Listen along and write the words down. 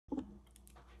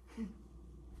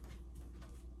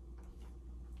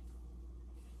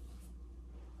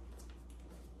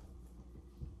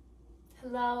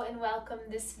Hello and welcome.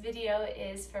 This video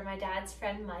is for my dad's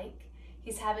friend Mike.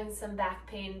 He's having some back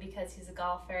pain because he's a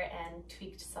golfer and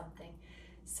tweaked something.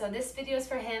 So this video is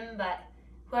for him, but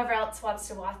whoever else wants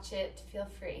to watch it, feel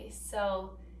free.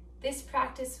 So this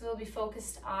practice will be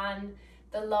focused on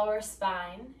the lower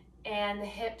spine and the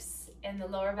hips and the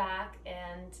lower back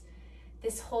and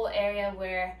this whole area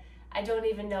where I don't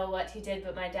even know what he did,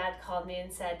 but my dad called me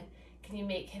and said, can you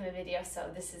make him a video? So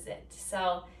this is it.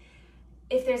 So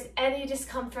if there's any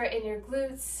discomfort in your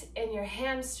glutes, in your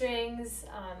hamstrings,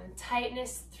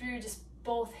 tightness through just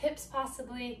both hips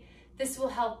possibly, this will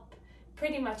help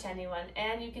pretty much anyone.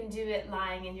 And you can do it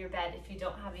lying in your bed if you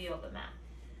don't have a yoga mat.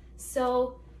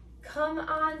 So come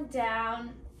on down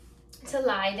to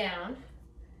lie down.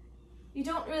 You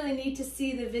don't really need to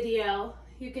see the video,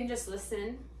 you can just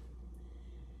listen.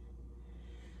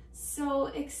 So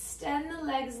extend the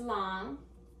legs long.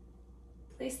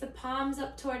 Place the palms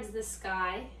up towards the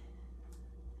sky.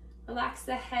 Relax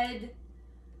the head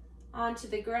onto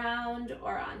the ground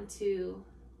or onto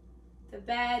the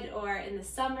bed, or in the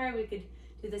summer we could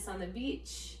do this on the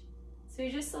beach. So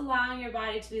you're just allowing your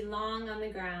body to be long on the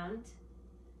ground.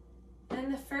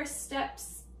 And the first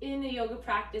steps in a yoga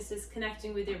practice is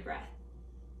connecting with your breath.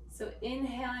 So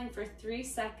inhaling for 3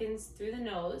 seconds through the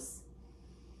nose.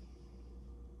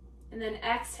 And then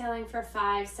exhaling for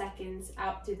 5 seconds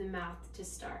out through the mouth to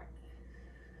start.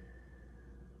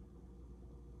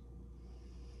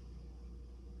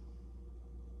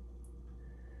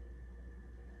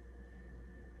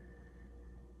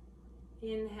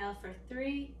 Inhale for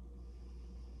 3.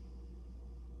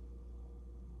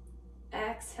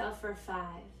 Exhale for 5.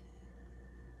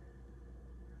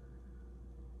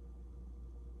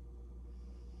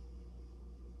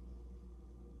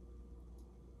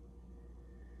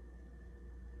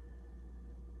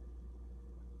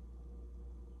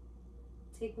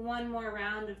 Take one more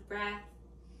round of breath.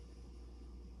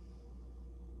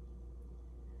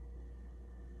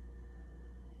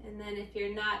 And then if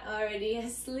you're not already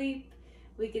asleep,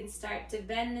 we can start to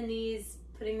bend the knees,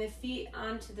 putting the feet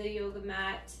onto the yoga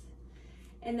mat.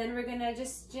 And then we're gonna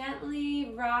just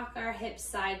gently rock our hips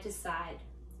side to side.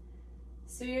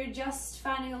 So you're just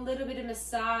finding a little bit of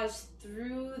massage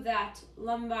through that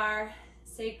lumbar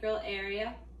sacral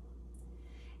area.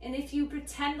 And if you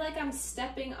pretend like I'm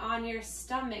stepping on your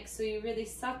stomach, so you really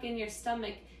suck in your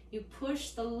stomach, you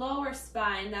push the lower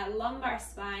spine, that lumbar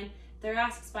spine,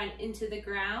 thoracic spine into the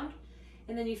ground,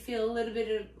 and then you feel a little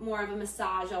bit more of a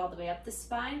massage all the way up the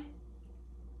spine.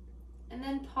 And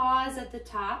then pause at the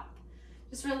top.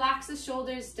 Just relax the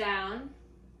shoulders down.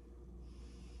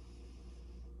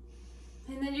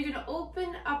 And then you're gonna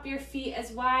open up your feet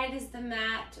as wide as the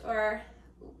mat or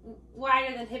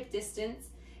wider than hip distance.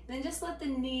 And then just let the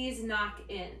knees knock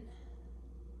in.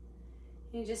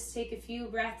 You just take a few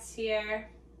breaths here.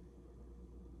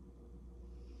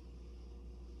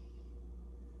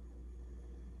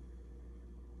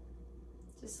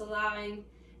 Just allowing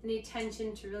any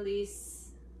tension to release.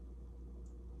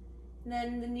 And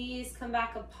then the knees come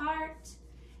back apart.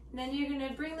 And then you're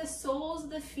gonna bring the soles of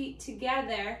the feet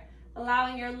together,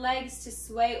 allowing your legs to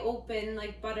sway open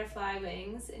like butterfly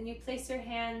wings. And you place your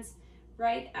hands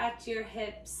right at your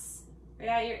hips, right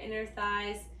at your inner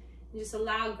thighs, and just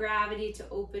allow gravity to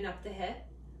open up the hip.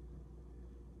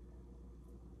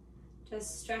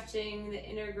 Just stretching the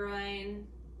inner groin.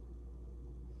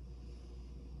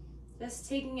 Just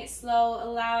taking it slow,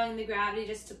 allowing the gravity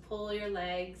just to pull your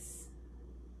legs.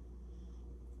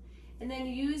 And then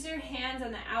use your hands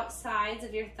on the outsides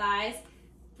of your thighs,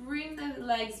 bring the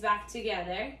legs back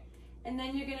together, and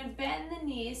then you're gonna bend the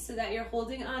knees so that you're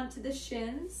holding on to the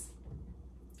shins.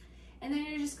 And then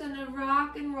you're just gonna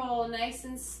rock and roll nice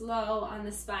and slow on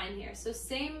the spine here. So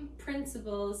same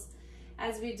principles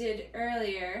as we did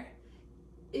earlier.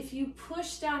 If you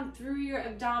push down through your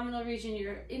abdominal region,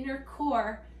 your inner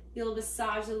core, you'll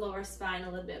massage the lower spine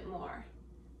a little bit more.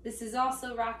 This is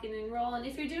also rocking and rolling.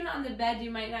 If you're doing it on the bed,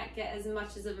 you might not get as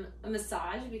much as a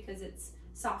massage because it's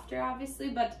softer,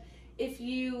 obviously. But if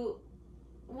you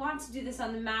want to do this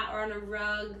on the mat or on a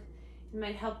rug, it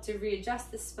might help to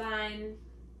readjust the spine.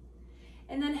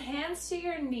 And then hands to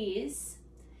your knees.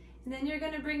 And then you're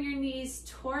gonna bring your knees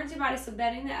towards your body, so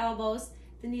bending the elbows,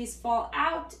 the knees fall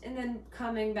out and then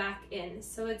coming back in.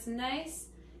 So it's nice,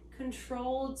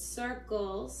 controlled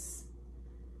circles.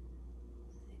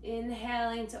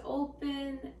 Inhaling to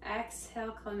open,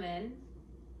 exhale, come in.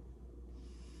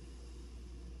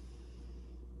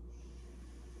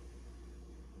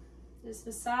 Just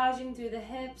massaging through the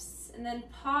hips and then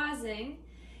pausing.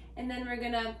 And then we're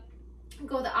gonna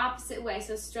go the opposite way.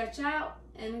 So stretch out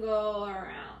and go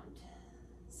around.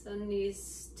 So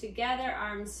knees together,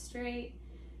 arms straight.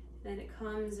 then it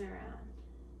comes around.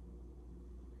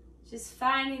 Just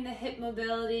finding the hip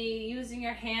mobility, using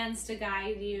your hands to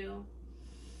guide you.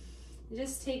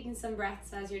 Just taking some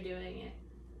breaths as you're doing it.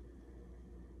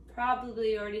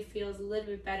 Probably already feels a little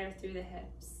bit better through the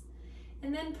hips.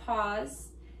 And then pause.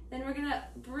 Then we're gonna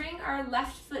bring our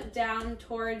left foot down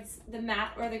towards the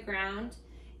mat or the ground.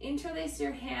 Interlace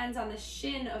your hands on the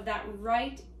shin of that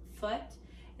right foot,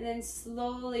 and then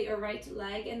slowly, or right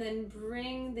leg, and then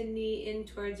bring the knee in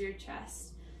towards your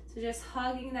chest. So just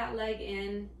hugging that leg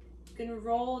in. You can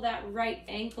roll that right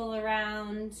ankle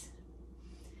around,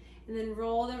 and then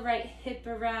roll the right hip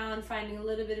around, finding a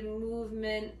little bit of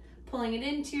movement, pulling it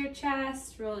into your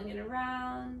chest, rolling it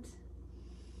around.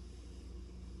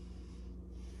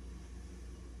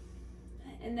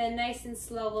 And then nice and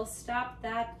slow, we'll stop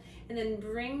that, and then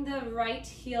bring the right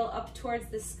heel up towards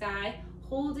the sky,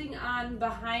 holding on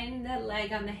behind the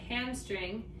leg on the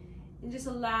hamstring, and just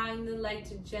allowing the leg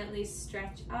to gently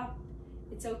stretch up.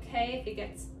 It's okay if it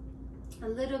gets a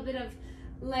little bit of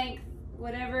length.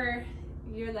 Whatever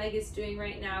your leg is doing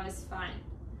right now is fine.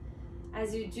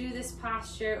 As you do this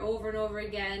posture over and over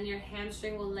again, your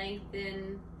hamstring will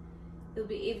lengthen. You'll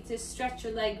be able to stretch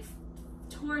your leg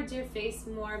towards your face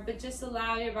more, but just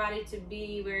allow your body to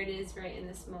be where it is right in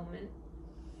this moment.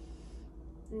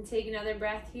 And take another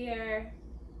breath here.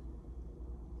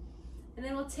 And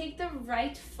then we'll take the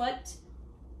right foot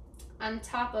on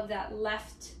top of that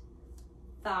left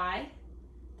thigh.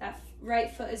 That right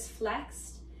foot is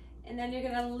flexed. And then you're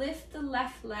gonna lift the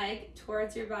left leg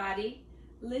towards your body.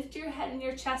 Lift your head and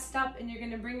your chest up, and you're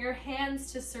gonna bring your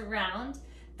hands to surround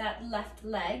that left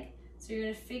leg. So you're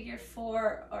gonna figure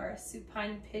four or a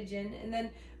supine pigeon, and then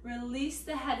release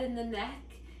the head and the neck.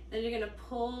 Then you're gonna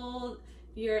pull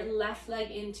your left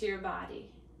leg into your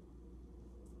body.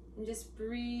 And just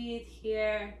breathe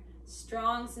here.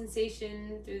 Strong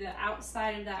sensation through the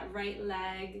outside of that right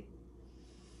leg.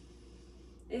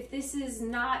 If this is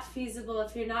not feasible,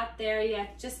 if you're not there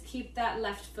yet, just keep that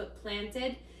left foot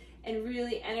planted and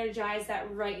really energize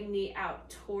that right knee out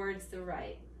towards the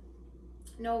right.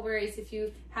 No worries if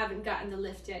you haven't gotten the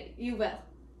lift yet, you will.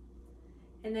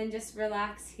 And then just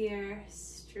relax here,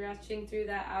 stretching through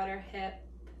that outer hip.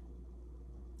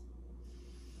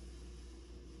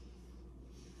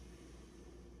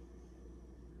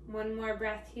 One more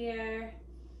breath here.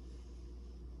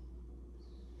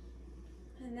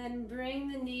 And then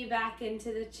bring the knee back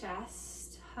into the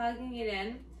chest, hugging it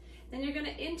in. Then you're gonna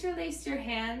interlace your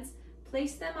hands,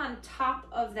 place them on top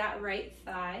of that right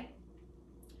thigh.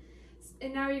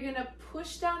 And now you're gonna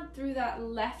push down through that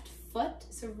left foot,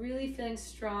 so really feeling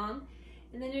strong.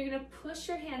 And then you're gonna push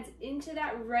your hands into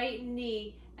that right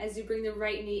knee as you bring the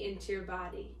right knee into your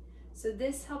body. So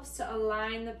this helps to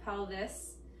align the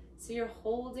pelvis. So you're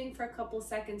holding for a couple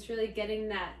seconds, really getting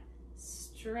that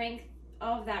strength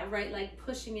of that right leg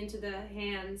pushing into the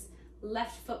hands,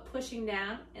 left foot pushing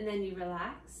down, and then you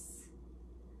relax.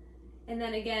 And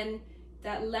then again,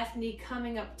 that left knee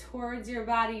coming up towards your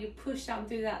body, you push down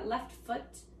through that left foot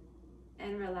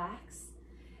and relax.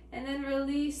 And then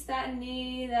release that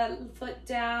knee, that foot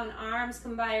down, arms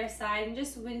come by your side, and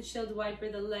just windshield wiper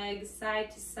the legs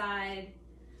side to side.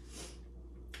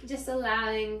 Just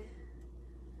allowing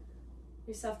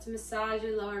yourself to massage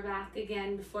your lower back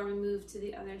again before we move to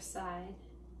the other side.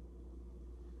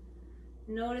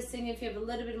 Noticing if you have a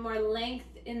little bit more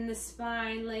length in the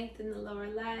spine, length in the lower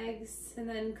legs, and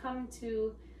then come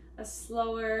to a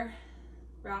slower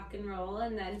rock and roll,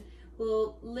 and then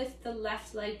we'll lift the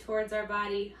left leg towards our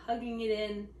body, hugging it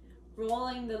in,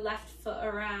 rolling the left foot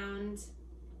around.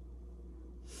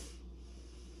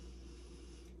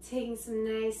 Taking some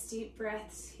nice deep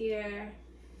breaths here.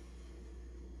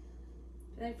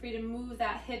 Feeling free to move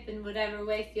that hip in whatever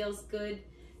way feels good.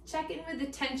 Check in with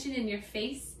the tension in your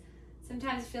face.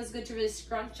 Sometimes it feels good to really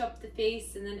scrunch up the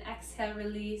face and then exhale,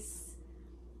 release.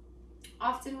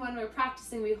 Often when we're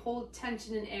practicing, we hold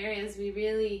tension in areas we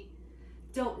really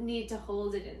don't need to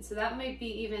hold it in. So that might be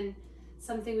even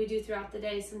something we do throughout the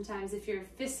day. Sometimes if your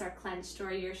fists are clenched,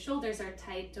 or your shoulders are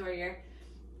tight, or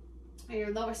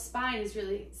your lower spine is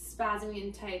really spasming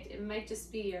and tight, it might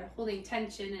just be you're holding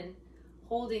tension and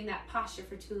holding that posture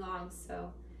for too long.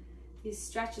 So these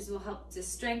stretches will help to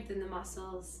strengthen the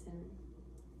muscles and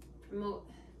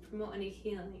promote any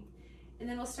healing. And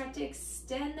then we'll start to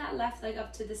extend that left leg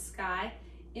up to the sky,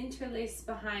 interlace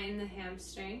behind the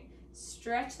hamstring,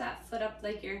 stretch that foot up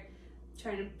like you're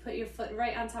trying to put your foot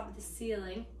right on top of the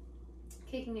ceiling,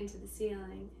 kicking into the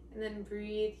ceiling. And then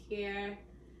breathe here.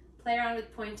 Play around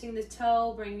with pointing the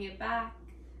toe, bringing it back.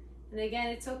 And again,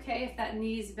 it's okay if that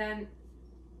knee's bent.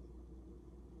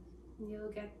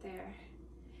 You'll get there.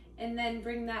 and then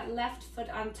bring that left foot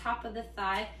on top of the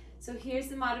thigh. So here's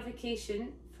the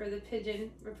modification for the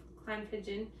pigeon, reclined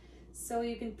pigeon. So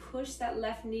you can push that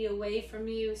left knee away from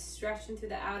you, stretching through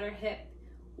the outer hip,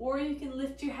 or you can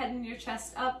lift your head and your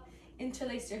chest up,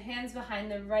 interlace your hands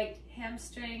behind the right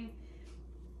hamstring,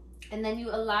 and then you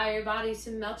allow your body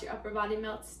to melt, your upper body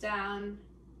melts down,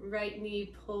 right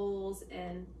knee pulls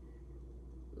in,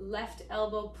 left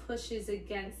elbow pushes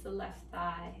against the left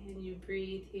thigh, and you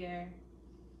breathe here.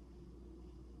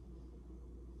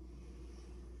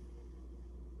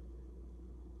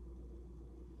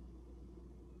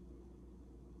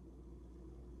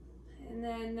 And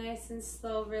then nice and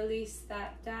slow, release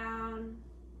that down.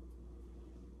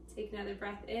 Take another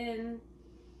breath in.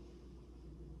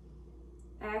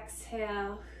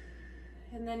 Exhale.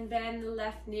 And then bend the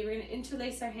left knee. We're going to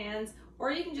interlace our hands,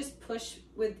 or you can just push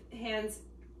with hands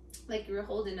like you were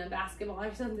holding a basketball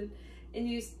or something.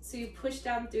 And so you push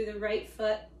down through the right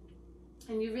foot,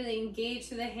 and you really engage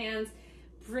through the hands.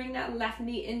 Bring that left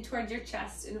knee in towards your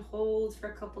chest and hold for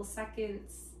a couple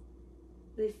seconds.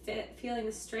 Really feeling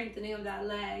the strengthening of that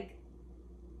leg.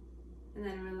 And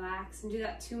then relax and do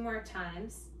that 2 more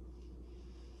times.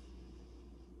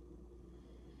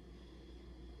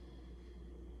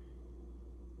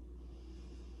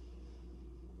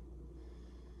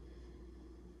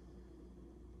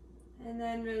 And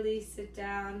then release it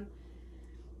down.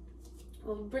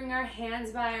 We'll bring our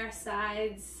hands by our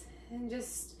sides and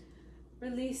just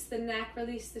release the neck,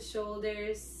 release the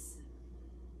shoulders.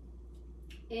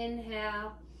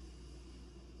 Inhale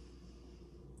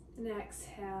and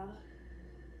exhale.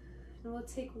 And we'll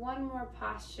take one more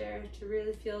posture to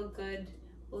really feel good.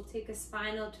 We'll take a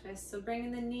spinal twist. So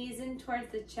bringing the knees in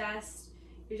towards the chest.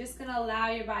 You're just going to allow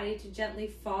your body to gently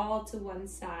fall to one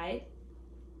side.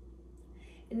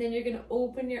 And then you're going to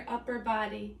open your upper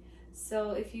body.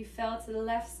 So if you fell to the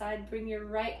left side, bring your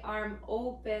right arm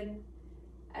open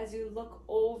as you look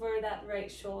over that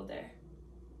right shoulder.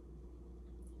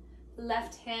 The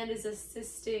left hand is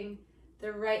assisting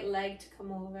the right leg to come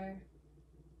over.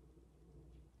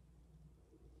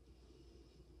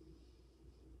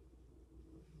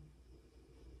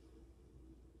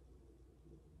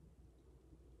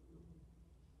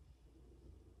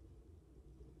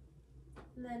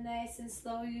 And then nice and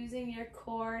slow, using your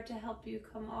core to help you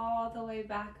come all the way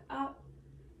back up.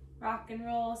 Rock and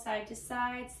roll side to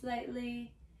side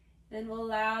slightly. Then we'll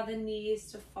allow the knees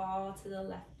to fall to the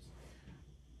left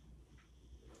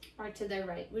or to the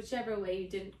right, whichever way you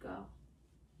didn't go.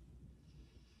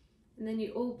 And then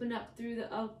you open up through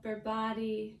the upper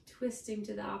body, twisting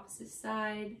to the opposite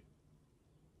side.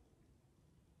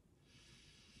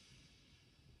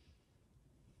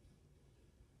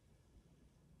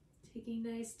 Taking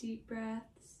nice deep breaths.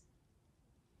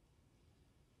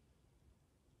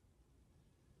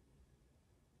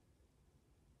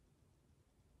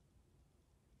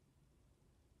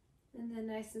 And then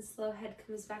nice and slow, head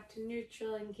comes back to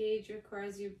neutral. Engage your core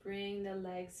as you bring the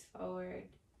legs forward.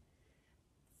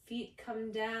 Feet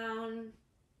come down,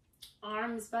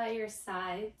 arms by your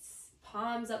sides,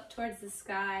 palms up towards the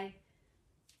sky.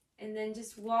 And then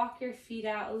just walk your feet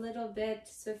out a little bit.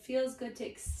 So it feels good to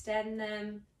extend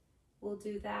them, we'll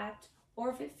do that.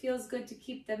 Or if it feels good to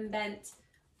keep them bent,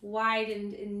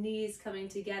 widened, and knees coming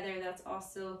together, that's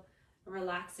also a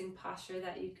relaxing posture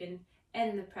that you can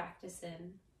end the practice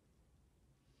in.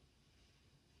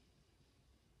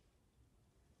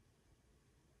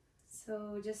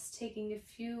 So just taking a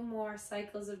few more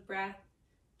cycles of breath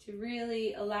to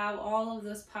really allow all of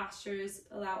those postures,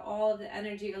 allow all of the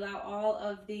energy, allow all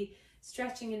of the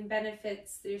stretching and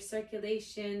benefits, your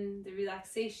circulation, the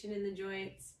relaxation in the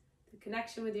joints, the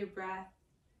connection with your breath,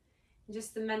 and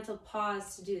just the mental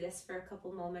pause to do this for a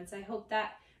couple moments. I hope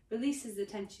that releases the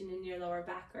tension in your lower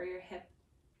back or your hip.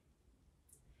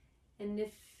 And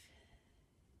if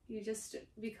you just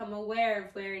become aware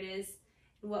of where it is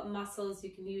and what muscles you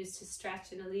can use to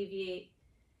stretch and alleviate,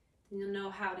 then you'll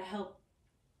know how to help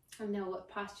and know what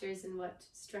postures and what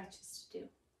stretches to do.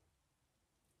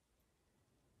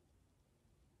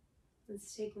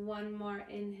 Let's take one more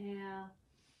inhale.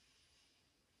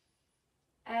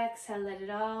 Exhale, let it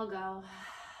all go.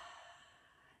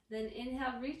 Then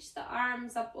inhale, reach the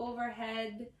arms up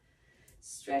overhead.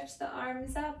 Stretch the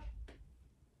arms up.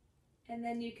 And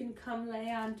then you can come lay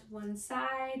onto one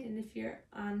side. And if you're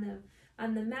on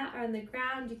the mat or on the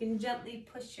ground, you can gently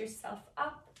push yourself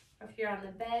up. Or if you're on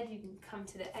the bed, you can come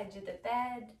to the edge of the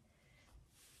bed.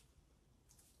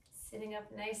 Sitting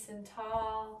up nice and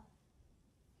tall.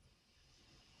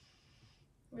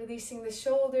 Releasing the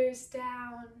shoulders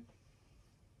down.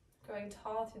 Going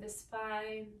tall through the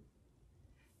spine.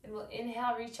 And we'll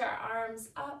inhale, reach our arms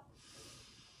up.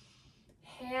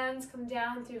 hands come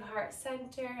down through heart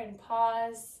center and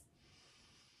pause.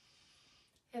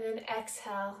 And then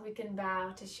exhale, we can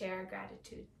bow to share our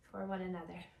gratitude for one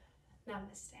another.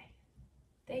 Namaste.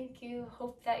 Thank you.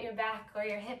 Hope that your back or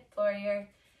your hip or your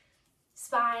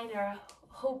spine, or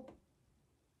hope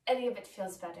any of it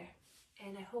feels better.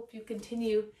 And I hope you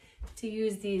continue to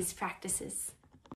use these practices.